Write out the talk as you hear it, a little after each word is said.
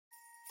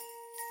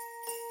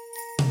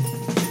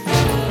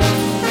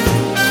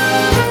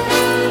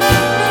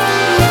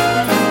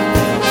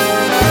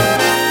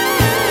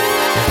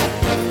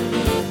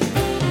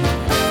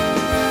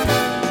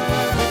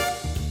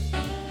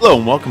Hello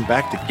and welcome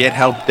back to Get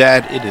Help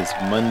Dad. It is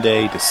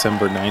Monday,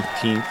 December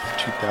 19th,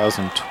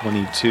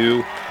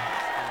 2022.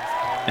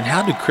 And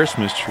how do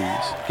Christmas trees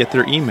get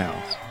their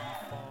emails?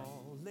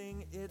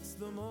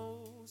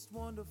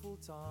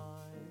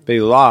 They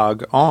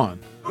log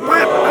on.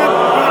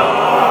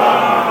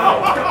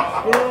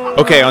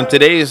 Okay, on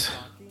today's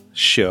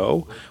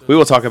show, we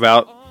will talk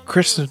about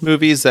Christmas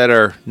movies that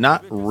are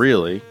not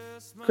really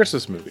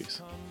Christmas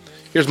movies.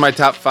 Here's my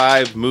top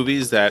 5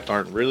 movies that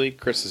aren't really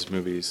Christmas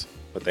movies,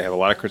 but they have a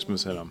lot of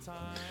Christmas in them.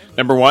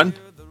 Number 1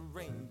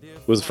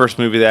 was the first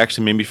movie that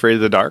actually made me afraid of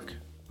the dark.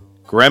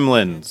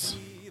 Gremlins.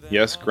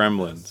 Yes,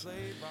 Gremlins.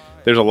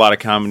 There's a lot of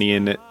comedy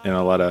in it and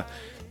a lot of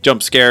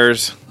jump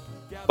scares,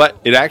 but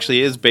it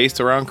actually is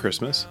based around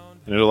Christmas.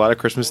 And there's a lot of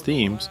Christmas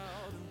themes,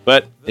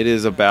 but it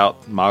is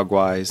about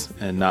Mogwais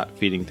and not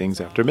feeding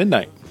things after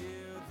midnight.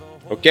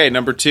 Okay,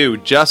 number 2,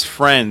 Just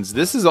Friends.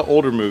 This is an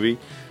older movie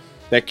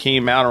that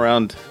came out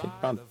around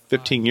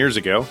 15 years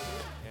ago,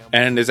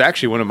 and is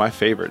actually one of my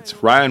favorites.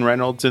 Ryan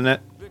Reynolds in it.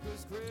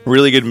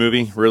 Really good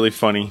movie, really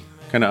funny,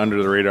 kind of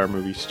under the radar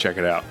movie, so check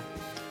it out.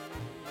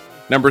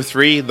 Number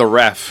 3, The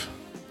Ref.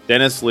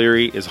 Dennis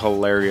Leary is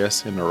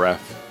hilarious in The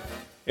Ref.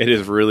 It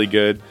is really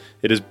good.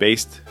 It is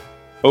based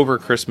over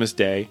Christmas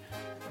Day,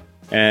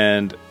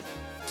 and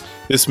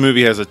this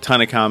movie has a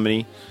ton of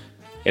comedy.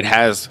 It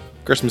has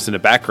Christmas in the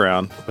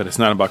background, but it's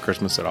not about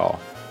Christmas at all.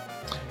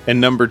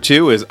 And number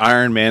 2 is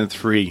Iron Man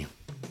 3.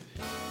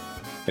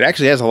 It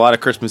actually has a lot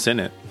of Christmas in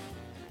it,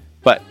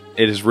 but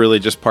it is really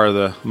just part of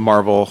the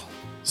Marvel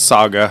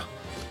saga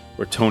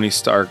where Tony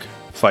Stark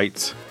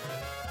fights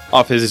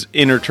off his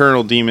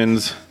internal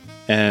demons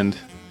and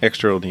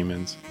external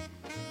demons.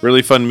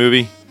 Really fun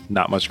movie,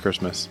 not much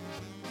Christmas.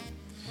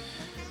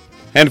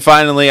 And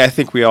finally, I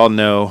think we all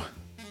know,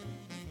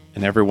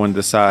 and everyone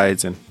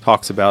decides and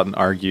talks about and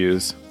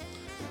argues,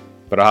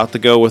 but I'll have to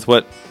go with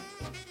what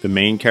the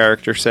main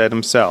character said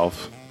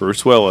himself,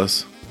 Bruce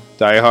Willis.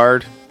 Die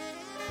Hard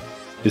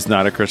is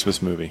not a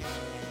Christmas movie.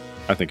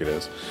 I think it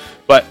is.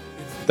 But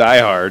Die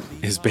Hard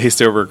is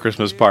based over a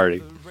Christmas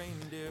party.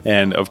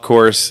 And of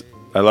course,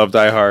 I love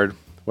Die Hard,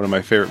 one of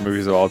my favorite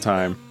movies of all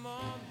time.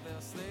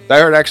 Die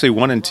Hard actually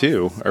 1 and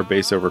 2 are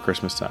based over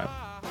Christmas time.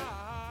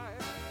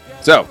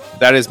 So,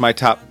 that is my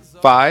top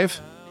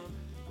 5.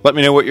 Let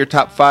me know what your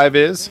top 5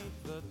 is.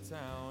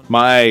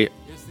 My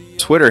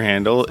Twitter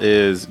handle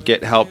is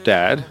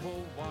GetHelpDad.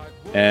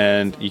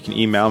 And you can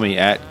email me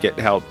at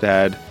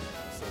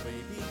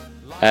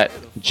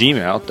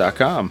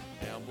gethelpdad@gmail.com.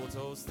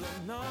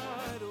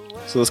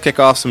 So let's kick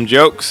off some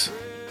jokes.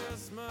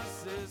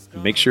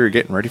 And make sure you're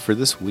getting ready for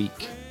this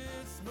week.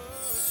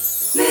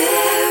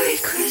 Merry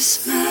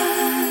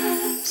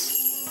Christmas.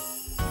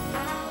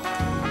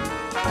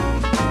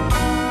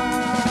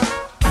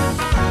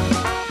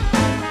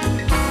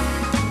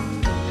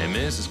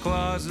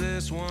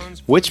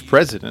 Which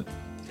president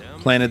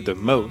planted the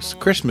most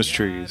Christmas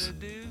trees?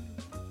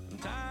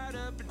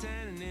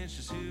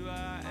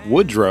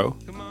 Woodrow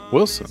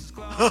Wilson.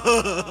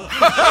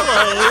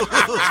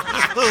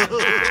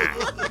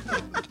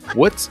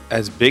 What's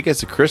as big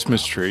as a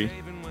Christmas tree,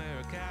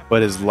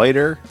 but is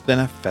lighter than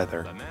a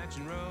feather?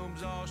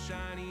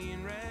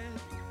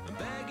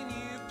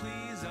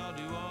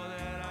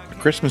 A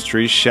Christmas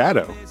tree's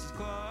shadow.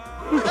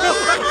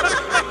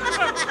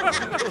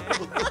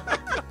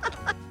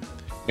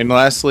 And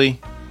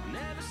lastly,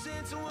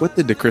 what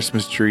did the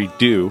Christmas tree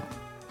do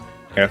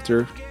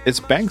after its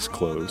banks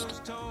closed?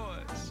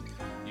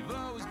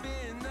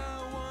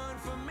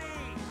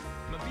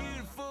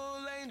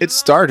 It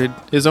started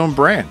his own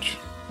branch.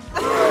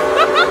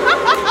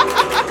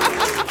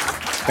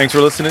 Thanks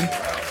for listening.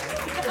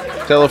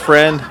 Tell a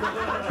friend,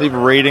 leave a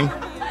rating,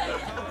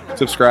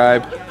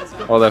 subscribe,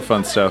 all that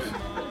fun stuff.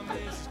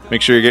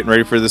 Make sure you're getting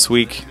ready for this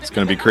week. It's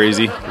going to be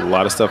crazy. A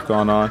lot of stuff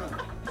going on.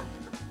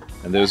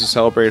 And those who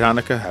celebrate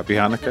Hanukkah, happy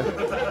Hanukkah.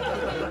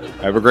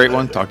 Have a great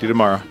one. Talk to you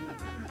tomorrow.